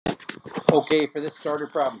Okay, for this starter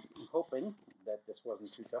problem, I'm hoping that this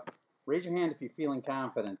wasn't too tough. Raise your hand if you're feeling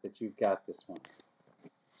confident that you've got this one.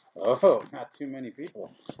 Oh, not too many people.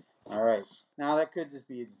 All right. Now, that could just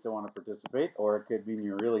be you just don't want to participate, or it could mean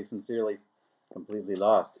you're really sincerely completely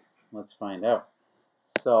lost. Let's find out.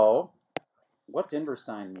 So, what's inverse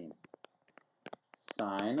sine mean?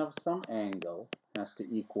 Sine of some angle has to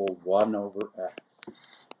equal 1 over x.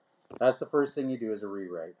 That's the first thing you do is a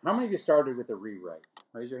rewrite. How many of you started with a rewrite?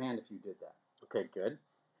 Raise your hand if you did that. Okay, good.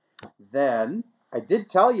 Then, I did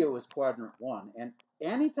tell you it was quadrant 1, and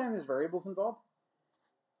anytime there's variables involved,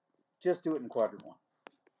 just do it in quadrant 1.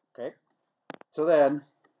 Okay? So then,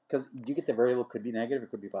 because you get the variable could be negative,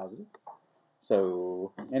 it could be positive.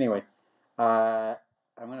 So, anyway, I'm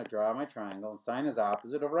going to draw my triangle, and sine is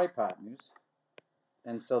opposite over hypotenuse.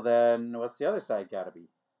 And so then, what's the other side got to be?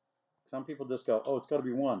 Some people just go, oh, it's got to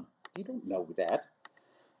be 1. You don't know that.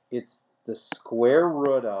 It's the square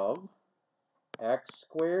root of x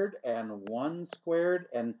squared and 1 squared.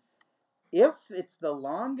 And if it's the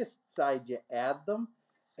longest side, you add them.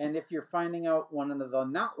 And if you're finding out one of the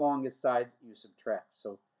not longest sides, you subtract.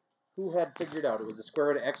 So who had figured out it was the square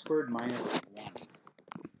root of x squared minus 1?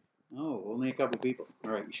 Oh, only a couple people.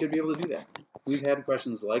 All right, you should be able to do that. We've had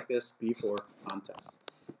questions like this before on tests.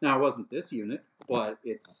 Now, it wasn't this unit, but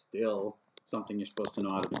it's still something you're supposed to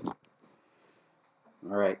know how to do.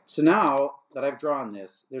 All right, so now that I've drawn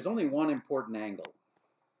this, there's only one important angle.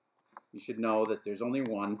 You should know that there's only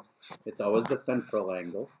one. It's always the central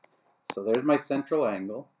angle. So there's my central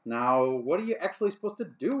angle. Now, what are you actually supposed to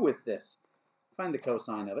do with this? Find the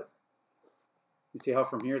cosine of it. You see how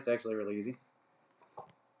from here it's actually really easy?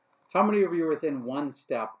 How many of you are within one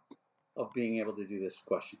step of being able to do this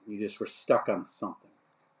question? You just were stuck on something.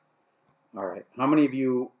 All right. How many of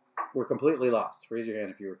you were completely lost? Raise your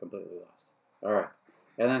hand if you were completely lost. All right.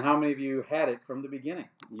 And then how many of you had it from the beginning?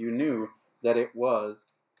 You knew that it was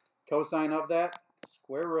cosine of that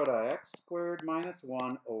square root of x squared minus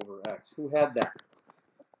 1 over x. Who had that?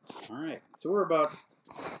 All right. So we're about,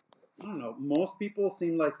 I don't know, most people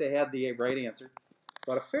seemed like they had the right answer.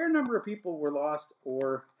 But a fair number of people were lost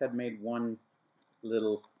or had made one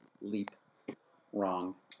little leap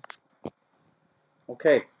wrong.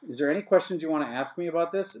 Okay, is there any questions you want to ask me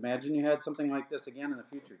about this? Imagine you had something like this again in the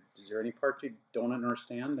future. Is there any part you don't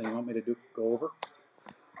understand and you want me to go over?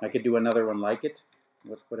 I could do another one like it,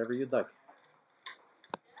 whatever you'd like.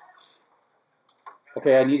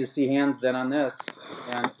 Okay, I need to see hands then on this,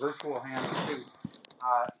 and virtual hands too.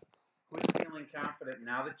 Who's feeling confident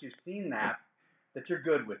now that you've seen that you're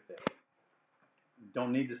good with this?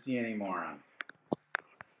 Don't need to see any more on it.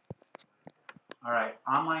 All right,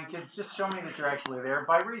 online kids, just show me that you're actually there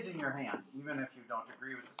by raising your hand, even if you don't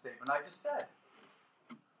agree with the statement I just said.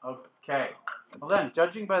 Okay. Well then,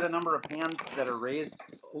 judging by the number of hands that are raised,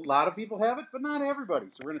 a lot of people have it, but not everybody.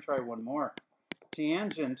 So we're going to try one more.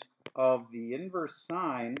 Tangent of the inverse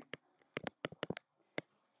sine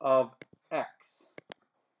of x.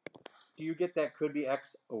 Do you get that could be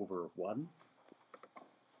x over 1?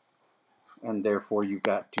 And therefore you've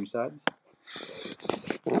got two sides?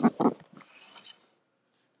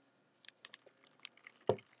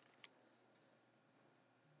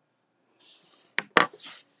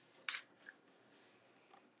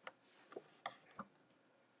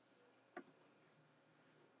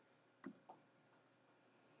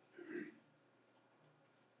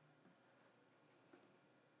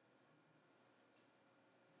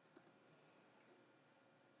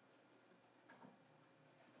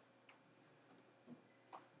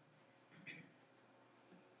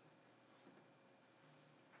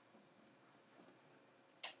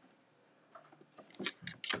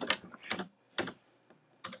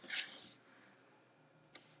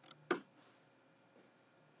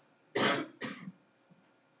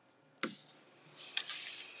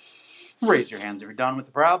 Raise your hands if you're done with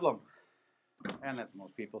the problem. And that's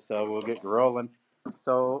most people, so we'll get rolling.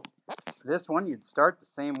 So this one, you'd start the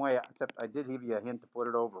same way, except I did give you a hint to put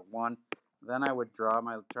it over 1. Then I would draw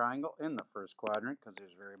my triangle in the first quadrant because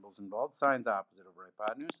there's variables involved. Sine's opposite over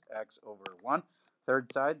hypotenuse, x over 1.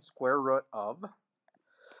 Third side, square root of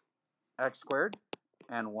x squared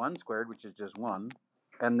and 1 squared, which is just 1.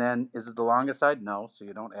 And then, is it the longest side? No, so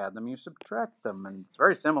you don't add them, you subtract them. And it's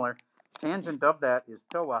very similar. Tangent of that is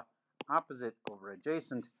TOA, opposite over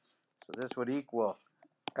adjacent. So this would equal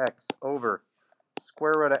x over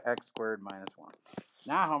square root of x squared minus 1.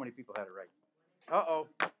 Now how many people had it right? Uh-oh.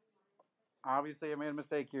 Obviously I made a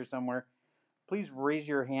mistake here somewhere. Please raise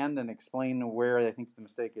your hand and explain where I think the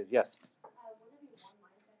mistake is. Yes?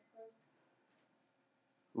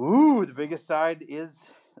 Ooh, the biggest side is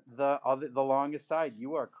the longest side.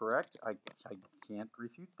 You are correct. I can't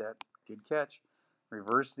refute that. Good catch.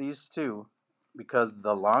 Reverse these two because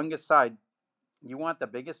the longest side, you want the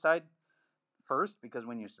biggest side first because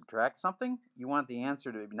when you subtract something, you want the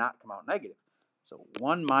answer to not come out negative. So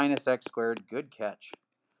 1 minus x squared, good catch.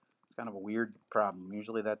 It's kind of a weird problem.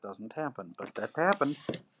 Usually that doesn't happen, but that happened,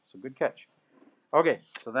 so good catch. Okay,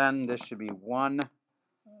 so then this should be 1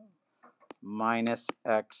 minus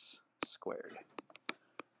x squared.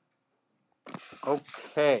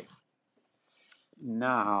 Okay,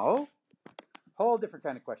 now, whole different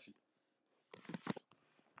kind of question.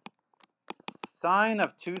 Sine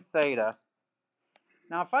of 2 theta.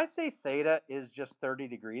 Now, if I say theta is just 30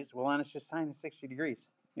 degrees, well, then it's just sine of 60 degrees.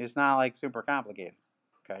 It's not like super complicated,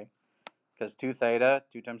 okay? Because 2 theta,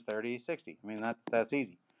 2 times 30, 60. I mean, that's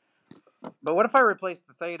easy. But what if I replace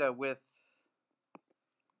the theta with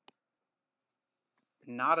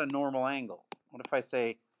not a normal angle? What if I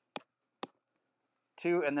say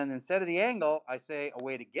 2, and then instead of the angle, I say a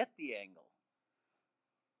way to get the angle?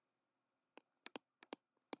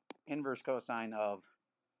 Inverse cosine of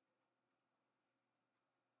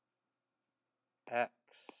x.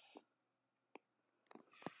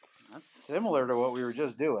 That's similar to what we were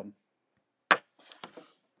just doing.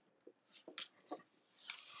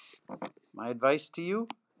 My advice to you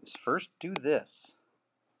is first do this.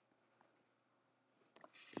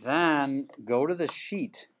 Then go to the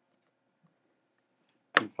sheet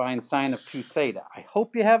and find sine of 2 theta. I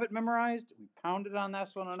hope you have it memorized. We pounded on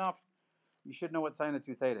this one enough. You should know what sine of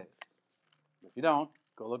 2 theta is. If you don't,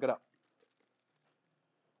 go look it up.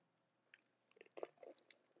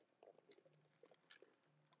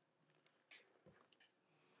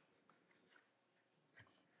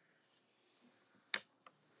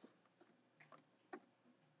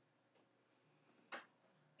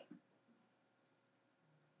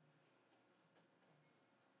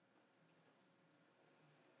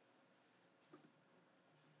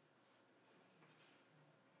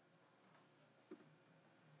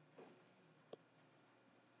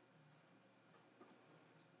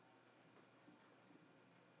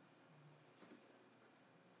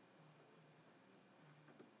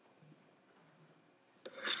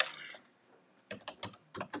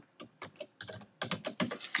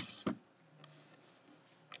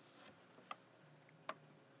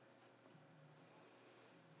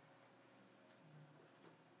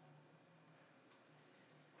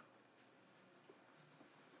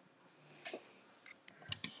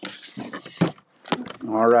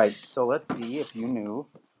 All right, so let's see if you knew.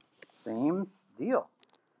 Same deal.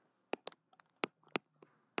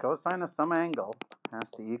 Cosine of some angle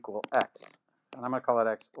has to equal x. And I'm going to call it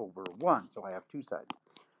x over 1, so I have two sides.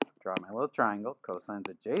 Draw my little triangle. Cosine's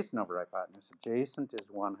adjacent over hypotenuse. Adjacent is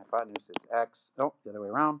 1, hypotenuse is x. Oh, the other way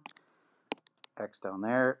around. X down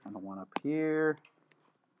there and a 1 up here.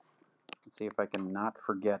 Let's see if I can not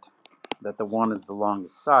forget that the 1 is the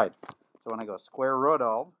longest side. So when I go square root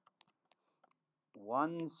of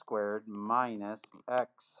 1 squared minus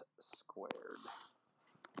x squared.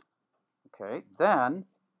 Okay, then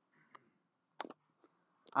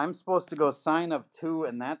I'm supposed to go sine of 2,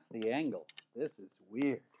 and that's the angle. This is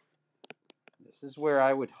weird. This is where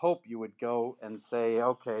I would hope you would go and say,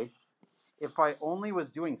 okay, if I only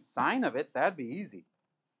was doing sine of it, that'd be easy.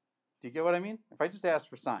 Do you get what I mean? If I just asked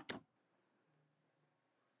for sine.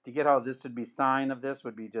 Do you get how this would be sine of this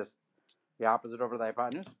would be just the opposite over the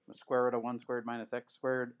hypotenuse? The square root of 1 squared minus x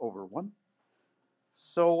squared over 1.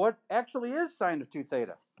 So what actually is sine of 2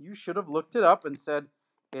 theta? You should have looked it up and said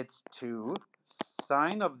it's 2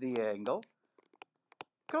 sine of the angle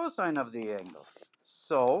cosine of the angle.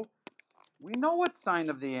 So we know what sine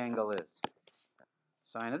of the angle is.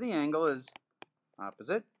 Sine of the angle is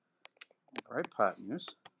opposite over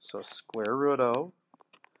hypotenuse. So square root of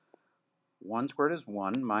 1 squared is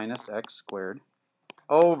 1 minus x squared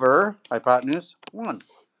over hypotenuse 1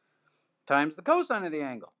 times the cosine of the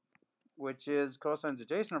angle, which is cosine's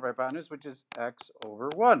adjacent over hypotenuse, which is x over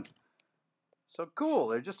 1. So cool,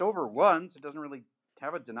 they're just over 1, so it doesn't really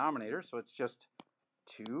have a denominator, so it's just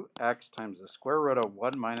 2x times the square root of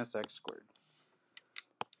 1 minus x squared.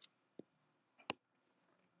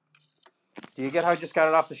 Do you get how I just got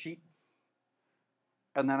it off the sheet?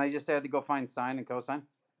 And then I just had to go find sine and cosine?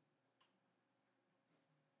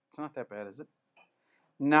 It's not that bad, is it?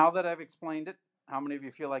 Now that I've explained it, how many of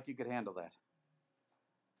you feel like you could handle that?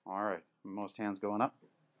 All right, most hands going up.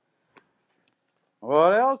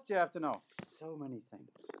 What else do you have to know? So many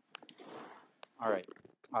things. All right,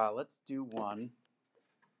 let's do one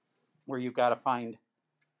where you've got to find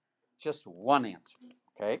just one answer,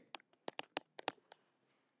 okay?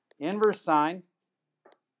 Inverse sine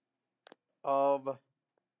of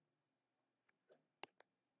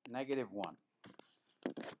 -1.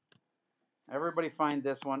 Everybody find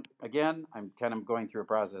this one. Again, I'm kind of going through a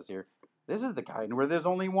process here. This is the kind where there's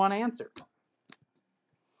only one answer.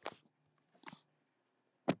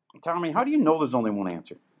 Tommy, how do you know there's only one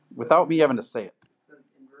answer without me having to say it?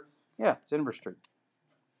 Inverse? Yeah, it's inverse trig.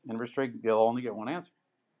 Inverse trig, you'll only get one answer.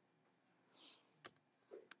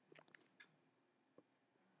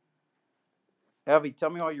 Evie, tell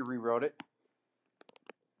me how you rewrote it.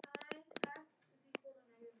 Sine x is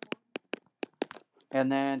equal to -1.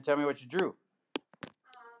 And then tell me what you drew. Then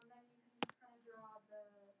you can kind of draw the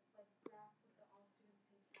graph that all students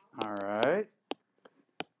take down. All right.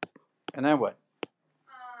 And then what?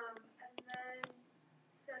 And then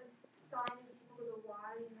since sine is equal to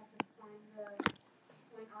y, you have to find the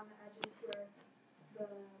point on the edges where the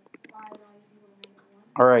y is equal to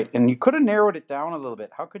 -1. All right, and you could have narrowed it down a little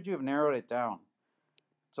bit. How could you have narrowed it down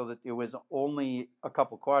so that it was only a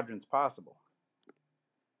couple quadrants possible? You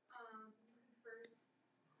can first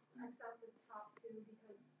X out the top two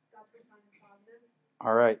because that's where sine is positive.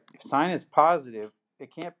 All right, if sine is positive,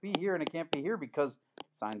 it can't be here and it can't be here because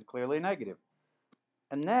sine's clearly negative.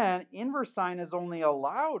 And then inverse sine is only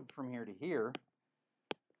allowed from here to here.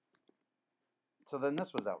 So then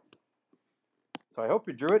this was out. So I hope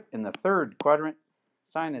you drew it in the third quadrant.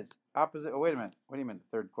 Sine is opposite. Oh, wait a minute,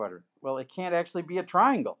 third quadrant. Well, it can't actually be a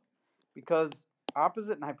triangle because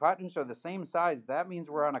opposite and hypotenuse are the same size. That means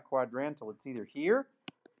we're on a quadrantal. It's either here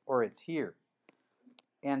or it's here.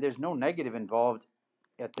 And there's no negative involved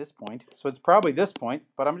at this point. So it's probably this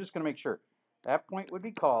point, but I'm just going to make sure. That point would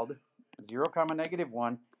be called 0,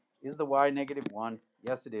 -1. Is the y -1?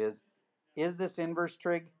 Yes, it is. Is this inverse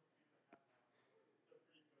trig?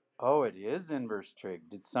 Oh, it is inverse trig.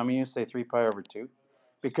 Did some of you say 3 pi over 2?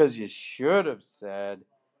 Because you should have said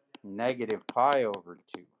 -pi over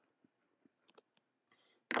 2.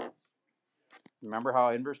 Remember how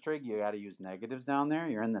inverse trig, you got to use negatives down there?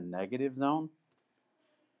 You're in the negative zone?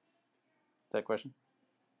 Is that a question?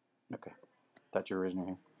 Okay. Thought you were raising your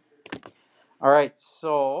hand. All right,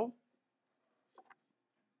 so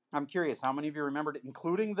I'm curious, how many of you remembered it,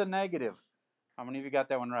 including the negative? How many of you got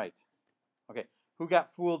that one right? Okay. Who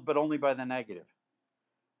got fooled but only by the negative?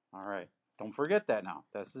 All right. Don't forget that now.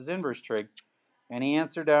 This is inverse trig. Any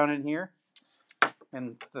answer down in here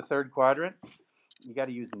in the third quadrant? You got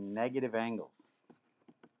to use negative angles.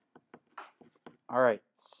 All right.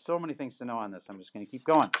 So many things to know on this. I'm just going to keep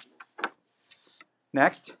going.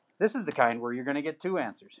 Next, this is the kind where you're going to get two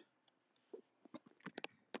answers.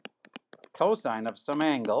 Cosine of some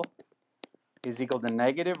angle is equal to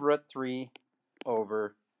 -√3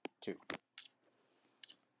 over 2.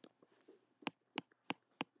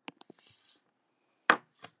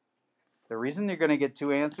 The reason you're going to get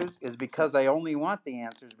two answers is because I only want the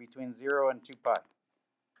answers between 0 and 2 pi.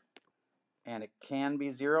 And it can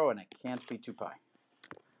be 0 and it can't be 2 pi.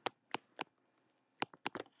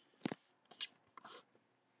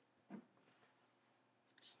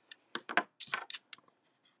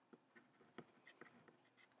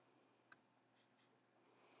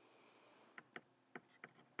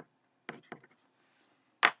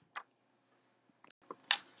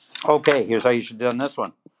 Okay, here's how you should have done this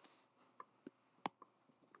one.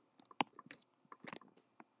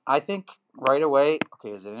 I think right away,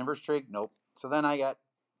 okay, is it inverse trig? Nope. So then I got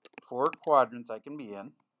 4 quadrants I can be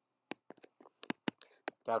in.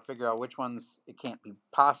 Got to figure out which ones it can't be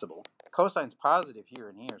possible. Cosine's positive here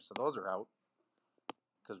and here, so those are out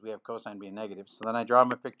because we have cosine being negative. So then I draw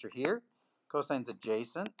my picture here. Cosine's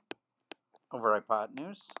adjacent over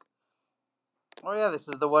hypotenuse. Oh yeah, this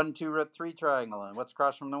is the 1, 2, √3 triangle. And what's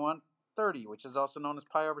across from the 1? 30, which is also known as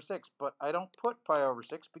pi over 6. But I don't put pi over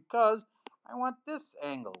 6 because I want this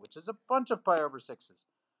angle, which is a bunch of pi over 6s.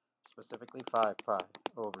 Specifically 5 pi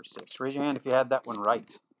over 6. Raise your hand if you had that one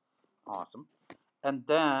right. Awesome. And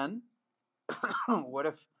then, what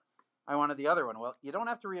if I wanted the other one? Well, you don't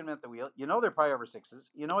have to reinvent the wheel. You know they're pi over 6s.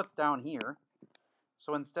 You know it's down here.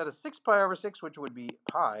 So instead of 6 pi over 6, which would be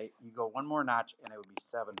pi, you go one more notch and it would be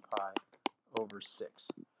 7 pi over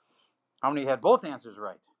 6. How many had both answers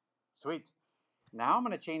right? Sweet. Now I'm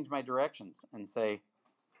going to change my directions and say,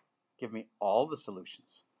 give me all the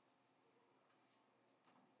solutions.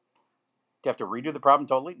 Do you have to redo the problem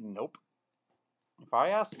totally? Nope. If I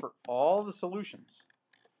ask for all the solutions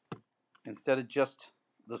instead of just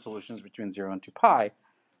the solutions between 0 and 2 pi,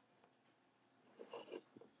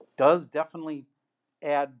 does definitely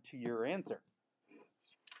add to your answer.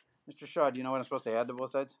 Mr. Shaw, do you know what I'm supposed to add to both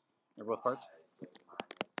sides? Or both parts?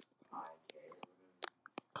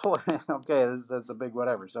 Okay, that's a big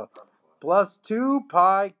whatever. So plus 2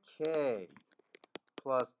 pi k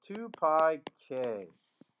plus 2 pi k.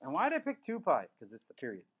 And why did I pick 2 pi? Because it's the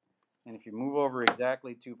period. And if you move over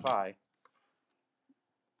exactly 2 pi,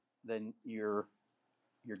 then you're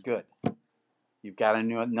good. You've got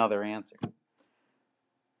another answer.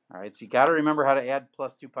 All right, so you got to remember how to add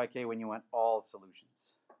plus 2 pi k when you want all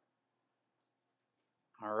solutions.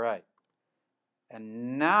 All right.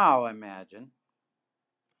 And now imagine,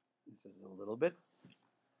 this is a little bit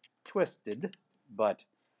twisted, but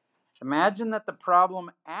imagine that the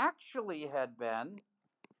problem actually had been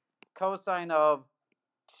cosine of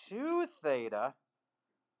 2 theta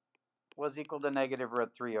was equal to negative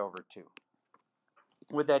root 3 over 2.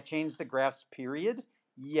 Would that change the graph's period?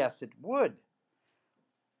 Yes, it would.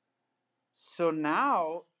 So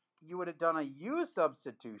now you would have done a u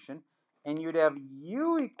substitution, and you'd have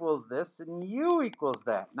u equals this and u equals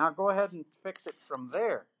that. Now go ahead and fix it from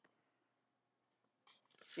there.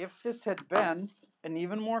 If this had been an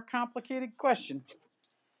even more complicated question,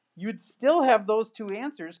 you'd still have those two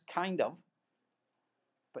answers, kind of.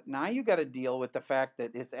 But now you got to deal with the fact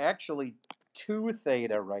that it's actually 2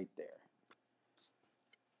 theta right there.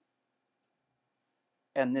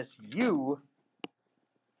 And this u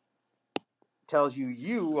tells you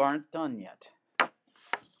you aren't done yet.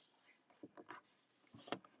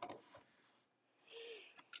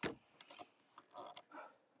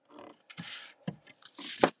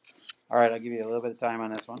 All right, I'll give you a little bit of time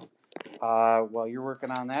on this one. While you're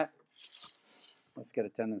working on that, let's get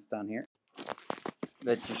attendance done here.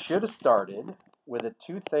 That you should have started with a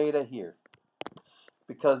 2 theta here,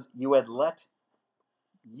 because you had let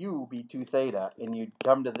u be 2 theta, and you'd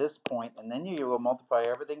come to this point, and then you will multiply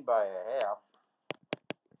everything by a half,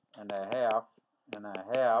 and a half, and a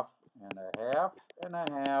half, and a half, and a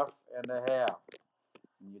half, and a half.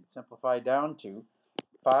 And you'd simplify down to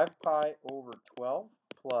 5 pi over 12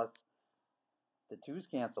 plus the 2's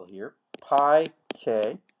cancel here, pi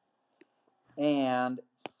k, and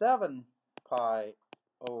 7 pi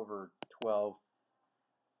over 12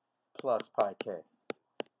 plus pi k.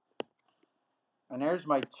 And there's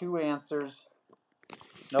my 2 answers.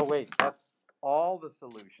 No, wait, that's all the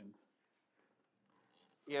solutions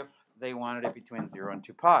if they wanted it between 0 and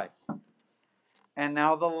 2 pi. And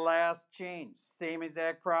now the last change, same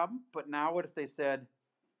exact problem, but now what if they said,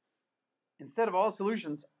 instead of all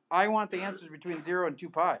solutions, I want the answers between 0 and 2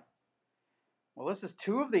 pi. Well, this is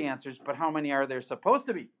 2 of the answers, but how many are there supposed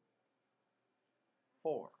to be?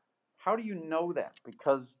 4. How do you know that?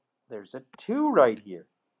 Because there's a 2 right here.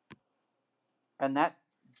 And that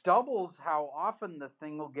doubles how often the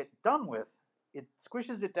thing will get done with. It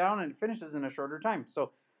squishes it down and it finishes in a shorter time.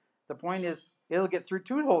 So the point is, it'll get through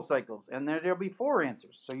 2 whole cycles, and there'll be 4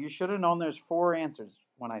 answers. So you should have known there's 4 answers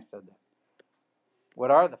when I said that.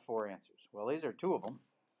 What are the 4 answers? Well, these are 2 of them.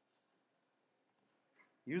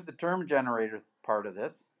 Use the term generator part of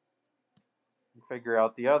this and figure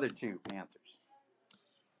out the other 2 answers.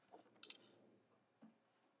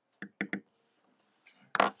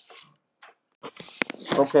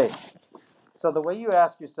 Okay, so the way you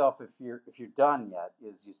ask yourself if you're done yet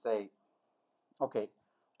is you say, okay,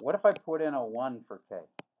 what if I put in a 1 for k?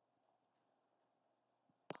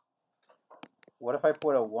 What if I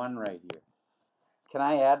put a 1 right here? Can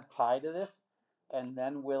I add pi to this? And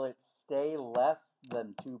then will it stay less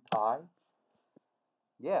than 2 pi?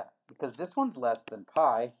 Yeah, because this one's less than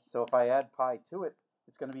pi, so if I add pi to it,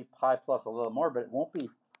 it's going to be pi plus a little more, but it won't be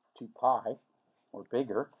 2 pi or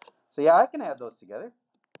bigger. So yeah, I can add those together.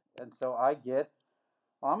 And so I get,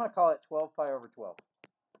 well, I'm going to call it 12 pi over 12.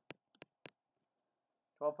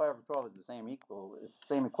 12 pi over 12 is the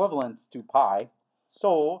same equivalence to pi.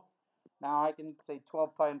 So now I can say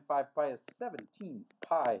 12 pi and 5 pi is 17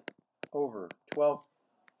 pi over 12.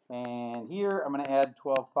 And here I'm going to add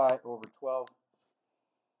 12 pi over 12.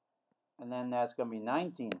 And then that's going to be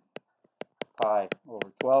 19 pi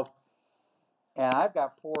over 12. And I've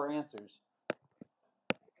got 4 answers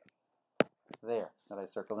there that I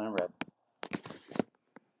circled in red.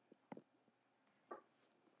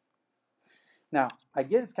 Now, I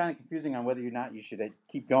get it's kind of confusing on whether or not you should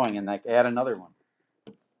keep going and like add another one.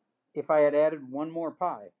 If I had added 1 more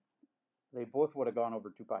pi, they both would have gone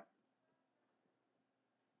over 2 pi.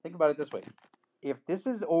 Think about it this way. If this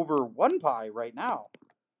is over 1 pi right now,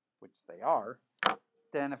 which they are,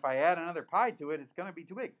 then if I add another pi to it, it's going to be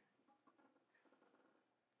too big.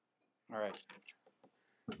 All right.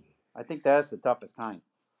 I think that's the toughest kind.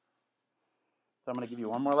 So I'm going to give you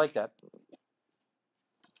one more like that.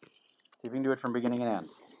 See if you can do it from beginning and end.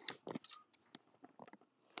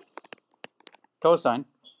 Cosine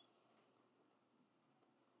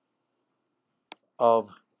of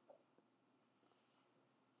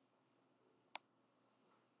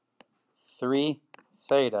 3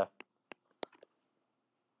 theta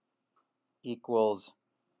equals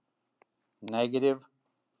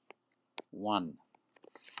 -1.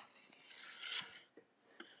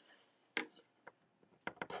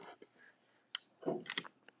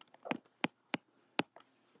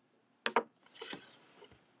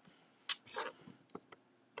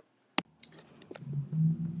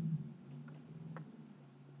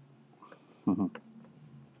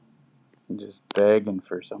 Just begging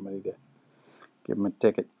for somebody to give him a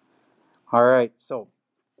ticket. All right, so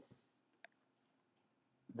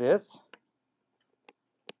this,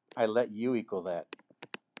 I let u equal that.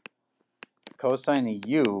 Cosine of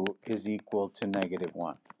u is equal to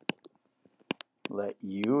 -1. Let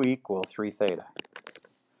u equal 3 theta.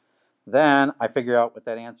 Then I figure out what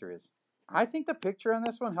that answer is. I think the picture on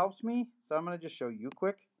this one helps me, so I'm going to just show you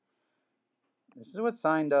quick. This is what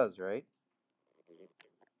sine does, right?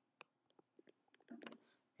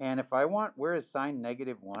 And if I want, where is sine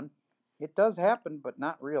 -1? It does happen, but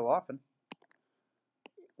not real often.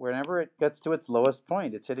 Whenever it gets to its lowest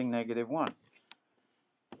point, it's hitting -1.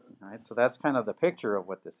 All right, so that's kind of the picture of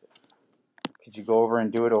what this is. Could you go over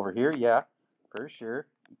and do it over here? Yeah, for sure.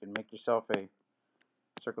 You can make yourself a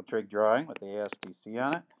circle trig drawing with the ASTC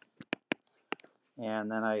on it. And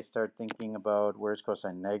then I start thinking about where's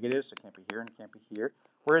cosine negative, so it can't be here and it can't be here.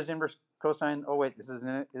 Where is inverse cosine? Oh wait, this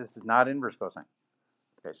is not inverse cosine.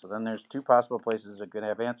 Okay, so then there's two possible places that could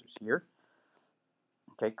have answers here.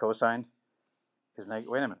 Okay, cosine is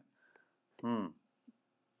negative. Wait a minute.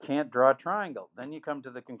 Can't draw a triangle. Then you come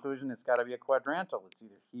to the conclusion it's got to be a quadrantal. It's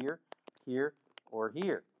either here, here, or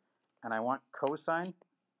here. And I want cosine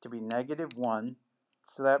to be -1.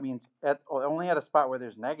 So that means only at a spot where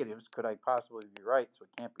there's negatives could I possibly be right, so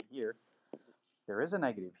it can't be here. There is a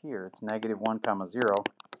negative here. It's -1, 0.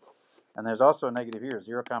 And there's also a negative here,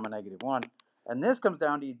 0, -1. And this comes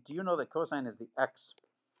down to, do you know that cosine is the x?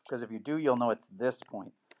 Because if you do, you'll know it's this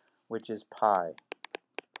point, which is pi.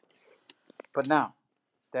 But now,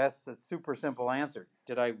 that's a super simple answer.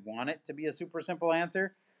 Did I want it to be a super simple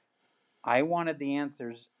answer? I wanted the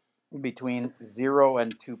answers between 0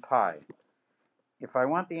 and 2 pi. If I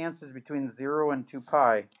want the answers between 0 and 2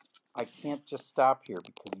 pi, I can't just stop here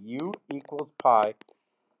because u equals pi.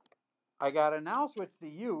 I got to now switch the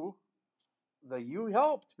u. The u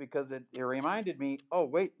helped because it reminded me, oh,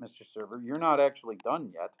 wait, Mr. Surver, you're not actually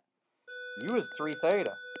done yet. U is 3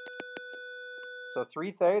 theta. So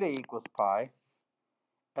 3 theta equals pi.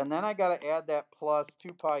 And then I got to add that plus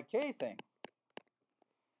 2 pi k thing.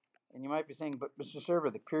 And you might be saying, but Mr.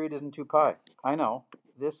 Surver, the period isn't 2 pi. I know.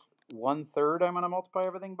 This 1/3 I'm going to multiply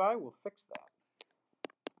everything by will fix that.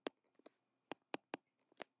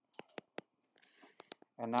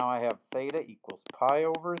 And now I have theta equals pi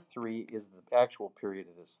over 3 is the actual period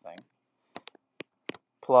of this thing.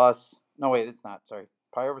 Plus, no wait, it's not, sorry.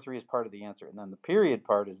 Pi over 3 is part of the answer. And then the period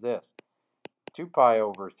part is this. 2 pi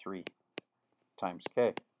over 3 times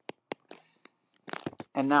k.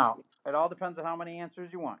 And now, it all depends on how many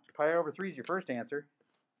answers you want. Pi over 3 is your first answer.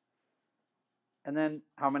 And then,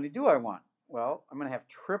 how many do I want? Well, I'm going to have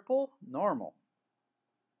triple normal.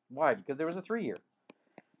 Why? Because there was a 3 here.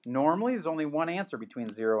 Normally, there's only one answer between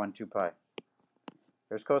 0 and 2 pi.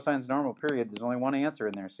 There's cosine's normal period. There's only one answer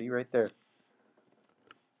in there. See right there.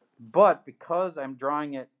 But because I'm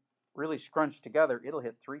drawing it really scrunched together, it'll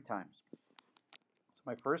hit 3 times. So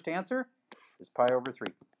my first answer is pi over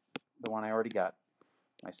 3, the one I already got.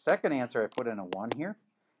 My second answer, I put in a 1 here.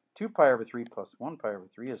 2 pi over 3 plus 1 pi over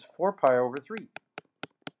 3 is 4 pi over 3.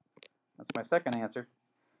 That's my second answer.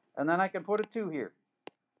 And then I can put a 2 here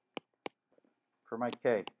for my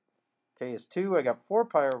k. K is 2. I got 4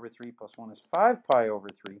 pi over 3 plus 1 is 5 pi over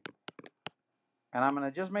 3. And I'm going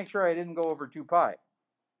to just make sure I didn't go over 2 pi.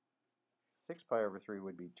 6 pi over 3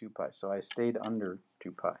 would be 2 pi. So I stayed under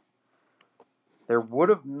 2 pi. There would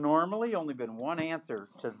have normally only been one answer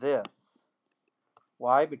to this.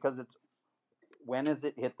 Why? Because it's when does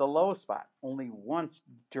it hit the low spot? Only once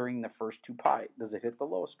during the first 2 pi does it hit the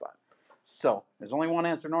low spot. So there's only one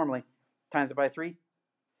answer normally. Times it by 3.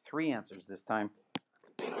 3 answers this time.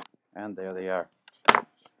 And there they are.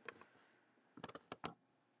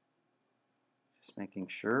 Just making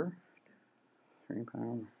sure. 3 pi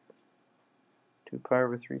over 2 pi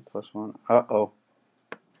over 3 plus 1. Uh-oh.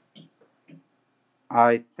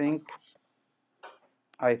 I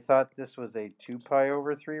thought this was a 2 pi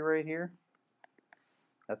over 3 right here.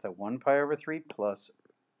 That's a 1 pi over 3 plus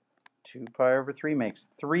 2 pi over 3 makes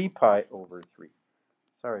 3 pi over 3.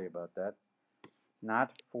 Sorry about that.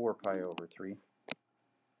 Not 4 pi over 3.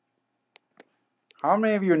 How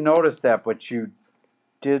many of you noticed that, but you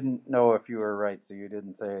didn't know if you were right, so you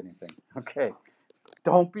didn't say anything? Okay.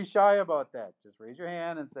 Don't be shy about that. Just raise your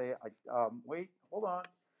hand and say, wait, hold on.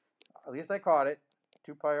 at least I caught it.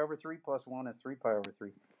 2 pi over 3 plus 1 is 3 pi over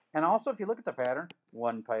 3. And also, if you look at the pattern,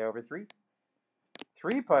 1 pi over 3,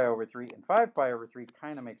 3 pi over 3, and 5 pi over 3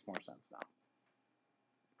 kind of makes more sense now.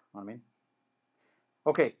 Know what I mean?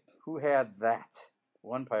 Okay, who had that?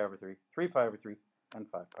 1 pi over 3, 3 pi over 3, and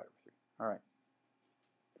 5 pi over 3. All right.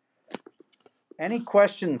 Any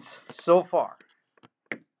questions so far?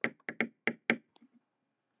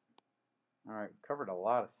 All right, covered a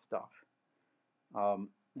lot of stuff.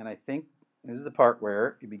 And I think this is the part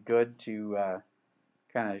where it'd be good to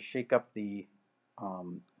kind of shake up the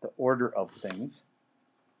order of things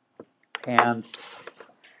and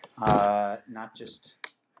not just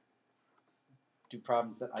do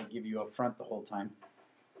problems that I give you up front the whole time.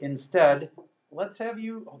 Instead, let's have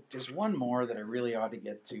you, there's one more that I really ought to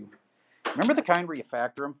get to. Remember the kind where you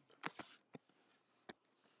factor them?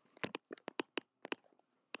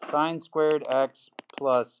 Sine squared x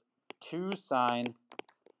plus 2 sine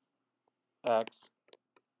x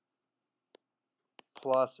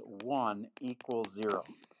plus 1 equals 0.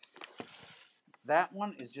 That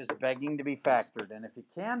one is just begging to be factored. And if you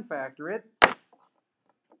can factor it,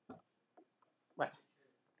 what?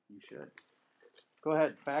 You should. Go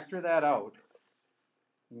ahead, factor that out,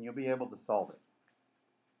 and you'll be able to solve it.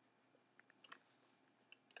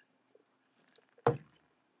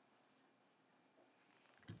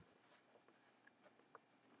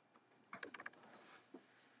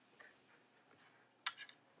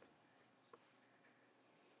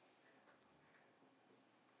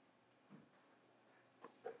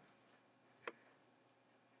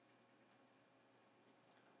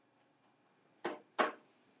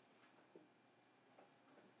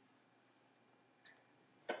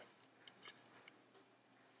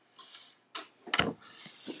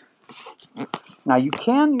 Now you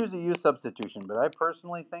can use a U substitution, but I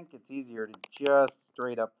personally think it's easier to just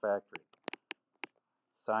straight up factor it.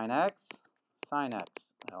 Sine x,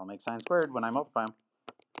 that'll make sine squared when I multiply them.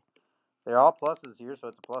 They're all pluses here, so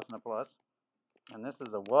it's a plus and a plus. And this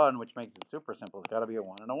is a 1, which makes it super simple. It's got to be a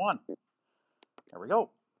 1 and a 1. There we go.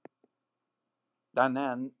 And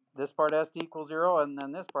then this part has to equal 0, and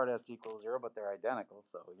then this part has to equal 0, but they're identical,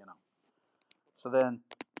 so you know. So then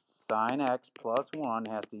sine x plus 1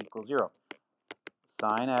 has to equal 0.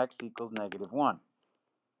 Sine x equals negative 1.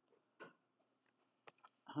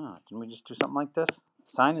 Didn't we just do something like this?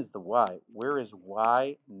 Sine is the y. Where is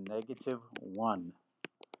y negative 1?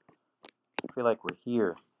 I feel like we're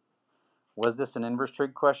here. Was this an inverse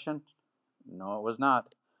trig question? No, it was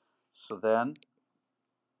not. So then,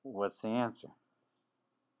 what's the answer?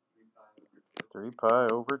 3 pi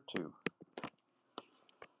over 2.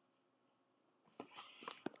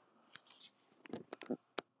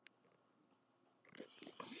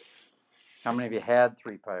 How many of you had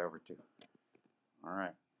 3 pi over 2? All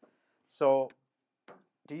right. So,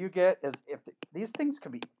 do you get, these things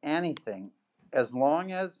could be anything as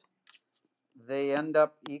long as they end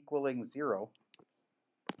up equaling 0,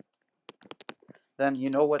 then you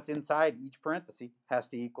know what's inside each parenthesis has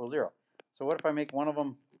to equal 0. So what if I make one of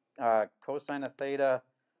them cosine of theta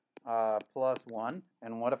plus 1,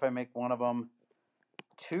 and what if I make one of them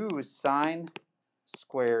 2 sine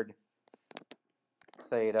squared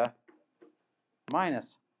theta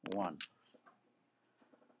minus 1?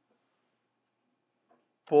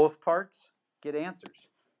 Both parts get answers.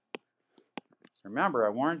 Remember, I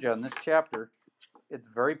warned you in this chapter, it's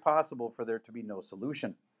very possible for there to be no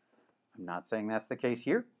solution. I'm not saying that's the case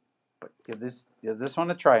here, but give this one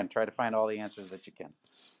a try and try to find all the answers that you can.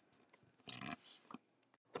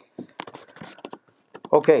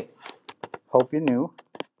 Okay, hope you knew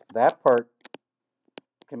that part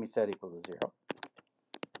can be set equal to 0.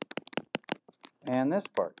 And this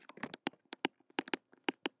part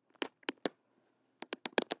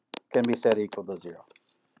can be set equal to 0.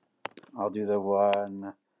 I'll do the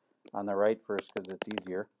one on the right first because it's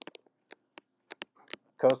easier.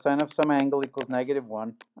 Cosine of some angle equals negative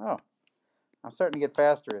 1. Oh, I'm starting to get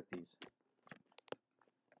faster at these.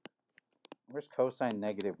 Where's cosine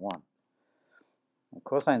negative 1? Well,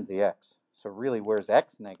 cosine's the x. So really, where's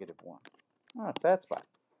x negative 1? Oh, it's that spot.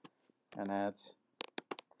 And that's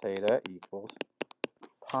theta equals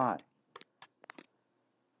pi.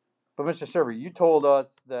 But Mr. Surver, you told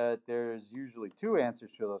us that there's usually 2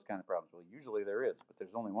 answers for those kind of problems. Well, usually there is, but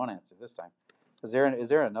there's only one answer this time. Is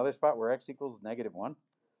there another spot where x equals negative 1?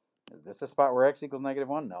 Is this a spot where x equals negative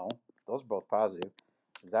 1? No. Those are both positive.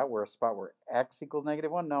 Is that where a spot where x equals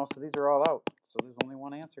negative 1? No. So these are all out. So there's only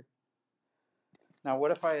one answer. Now,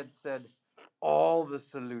 what if I had said all the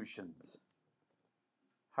solutions?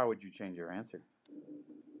 How would you change your answer?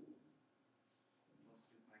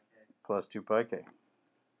 Plus 2 pi k.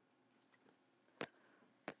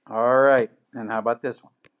 All right, and how about this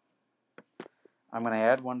one? I'm going to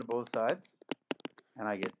add 1 to both sides, and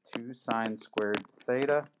I get 2 sine squared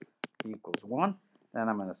theta equals 1. Then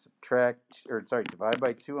I'm going to divide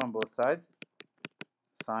by 2 on both sides.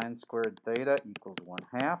 Sine squared theta equals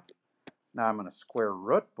 1/2. Now I'm going to square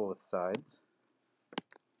root both sides.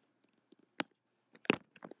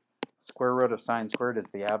 Square root of sine squared is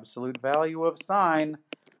the absolute value of sine.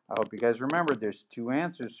 I hope you guys remember there's 2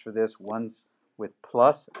 answers for this. One's with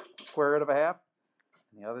plus square root of 1/2,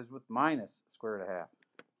 and the other's with minus square root of 1/2.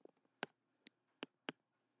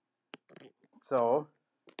 So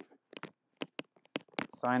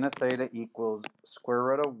sine of theta equals square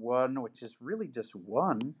root of 1, which is really just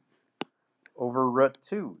 1 over root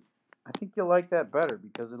 2. I think you'll like that better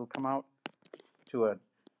because it'll come out to a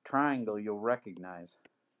triangle you'll recognize.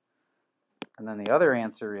 And then the other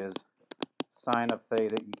answer is sine of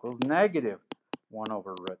theta equals negative 1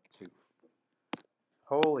 over root 2.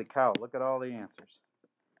 Holy cow, look at all the answers.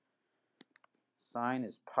 Sine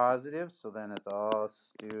is positive, so then it's all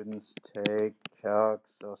students take calc.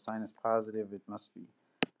 So sine is positive, it must be,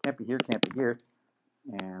 can't be here, can't be here.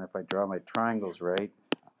 And if I draw my triangles right,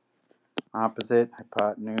 opposite,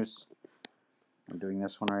 hypotenuse, I'm doing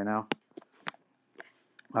this one right now.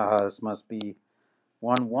 This must be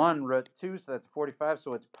 1 root 2, so that's 45,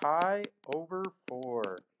 so it's pi over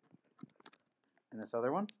 4. And this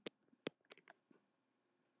other one,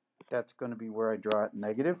 that's going to be where I draw it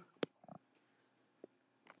negative.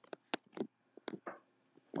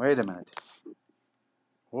 Wait a minute.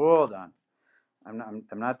 Hold on. I'm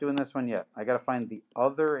not doing this one yet. I got to find the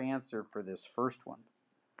other answer for this first one.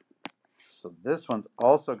 So this one's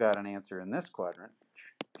also got an answer in this quadrant.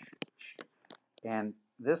 And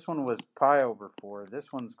this one was pi over 4.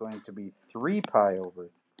 This one's going to be 3 pi over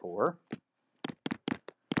 4.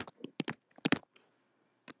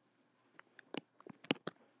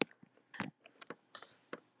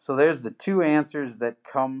 So there's the 2 answers that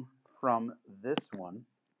come from this one.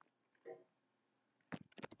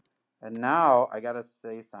 And now I got to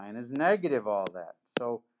say sine is negative all that.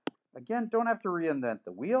 So again, don't have to reinvent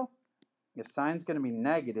the wheel. If sine's going to be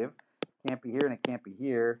negative, it can't be here and it can't be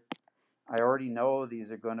here. I already know these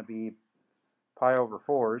are going to be pi over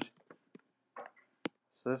 4s.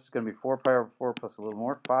 So this is going to be 4 pi over 4 plus a little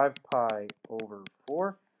more, 5 pi over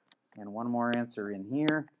 4. And one more answer in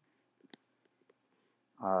here.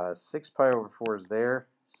 6 pi over 4 is there,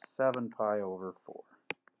 7 pi over 4.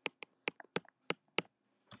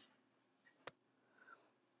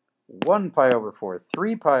 1 pi over 4,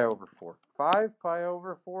 3 pi over 4, 5 pi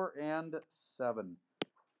over 4, and 7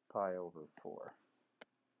 pi over 4.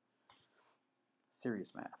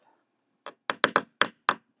 Serious math.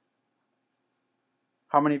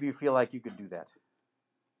 How many of you feel like you could do that?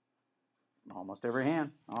 Almost every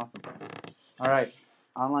hand. Awesome. All right,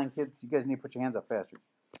 online kids, you guys need to put your hands up faster.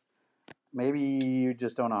 Maybe you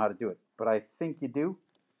just don't know how to do it, but I think you do.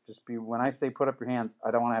 Just be, when I say put up your hands, I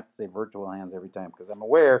don't want to have to say virtual hands every time because I'm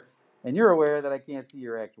aware, and you're aware, that I can't see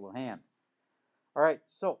your actual hand. All right,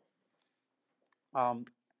 so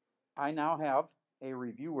I now have a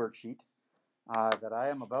review worksheet that I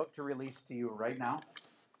am about to release to you right now,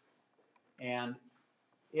 and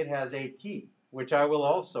it has a key, which I will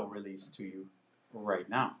also release to you right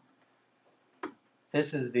now.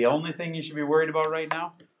 This is the only thing you should be worried about right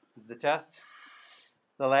now, is the test.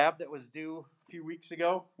 The lab that was due a few weeks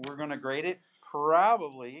ago, we're going to grade it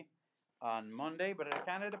probably on Monday, but it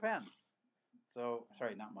kind of depends. So,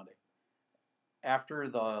 sorry, not Monday. After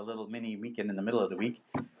the little mini weekend in the middle of the week,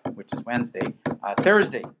 which is Wednesday,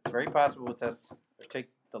 Thursday, it's very possible we'll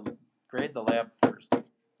grade the lab Thursday.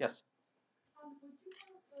 Yes? Would you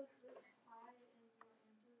have the pi in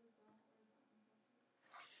your answers as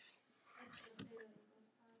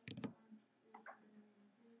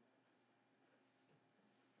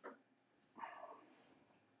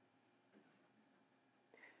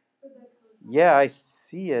well, Yeah, I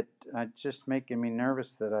see it. It's just making me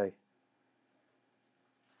nervous that I...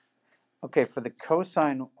 Okay, for the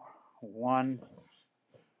cosine 1,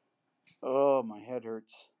 oh, my head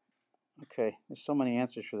hurts. Okay, there's so many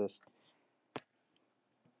answers for this.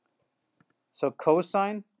 So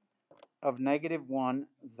cosine of -1,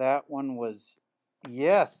 that one was,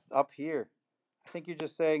 yes, up here. I think you're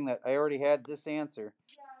just saying that I already had this answer,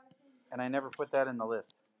 and I never put that in the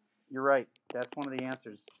list. You're right. That's one of the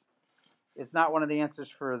answers. It's not one of the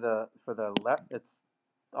answers for the left. It's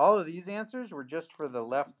all of these answers were just for the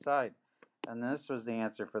left side, and this was the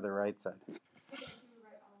answer for the right side.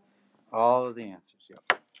 All of the answers.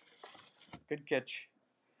 Yep. Good catch.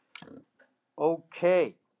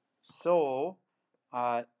 Okay, so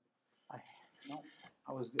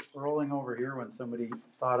I was rolling over here when somebody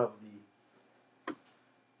thought of the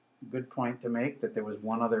good point to make, that there was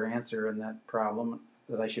one other answer in that problem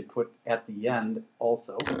that I should put at the end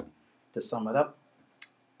also to sum it up.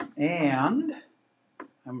 And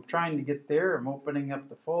I'm trying to get there. I'm opening up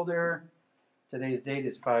the folder. Today's date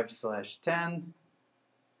is 5/10.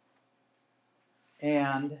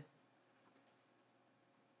 And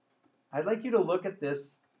I'd like you to look at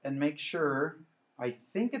this and make sure. I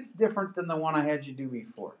think it's different than the one I had you do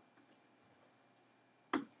before.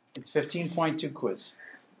 It's 15.2 quiz.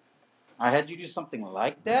 I had you do something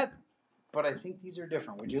like that, but I think these are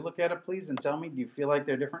different. Would you look at it, please, and tell me, do you feel like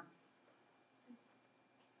they're different?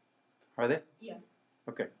 Are they? Yeah.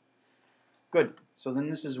 Okay. Good. So then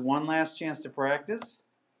this is one last chance to practice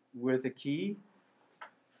with a key.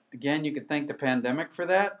 Again, you could thank the pandemic for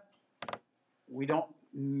that. We don't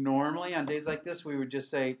normally, on days like this, we would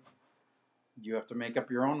just say, you have to make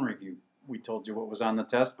up your own review. We told you what was on the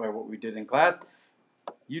test by what we did in class.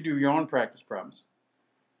 You do your own practice problems.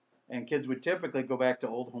 And kids would typically go back to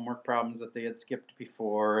old homework problems that they had skipped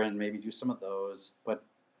before and maybe do some of those. But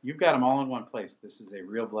you've got them all in one place. This is a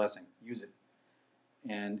real blessing. Use it.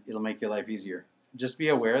 And it'll make your life easier. Just be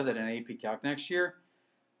aware that in AP Calc next year,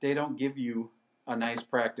 they don't give you a nice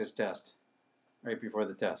practice test right before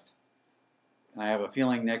the test. And I have a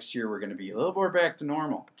feeling next year we're going to be a little more back to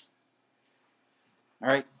normal. All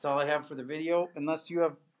right, that's all I have for the video. Unless you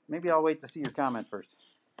have, maybe I'll wait to see your comment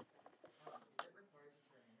first.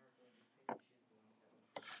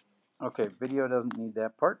 Okay, video doesn't need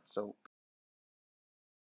that part, so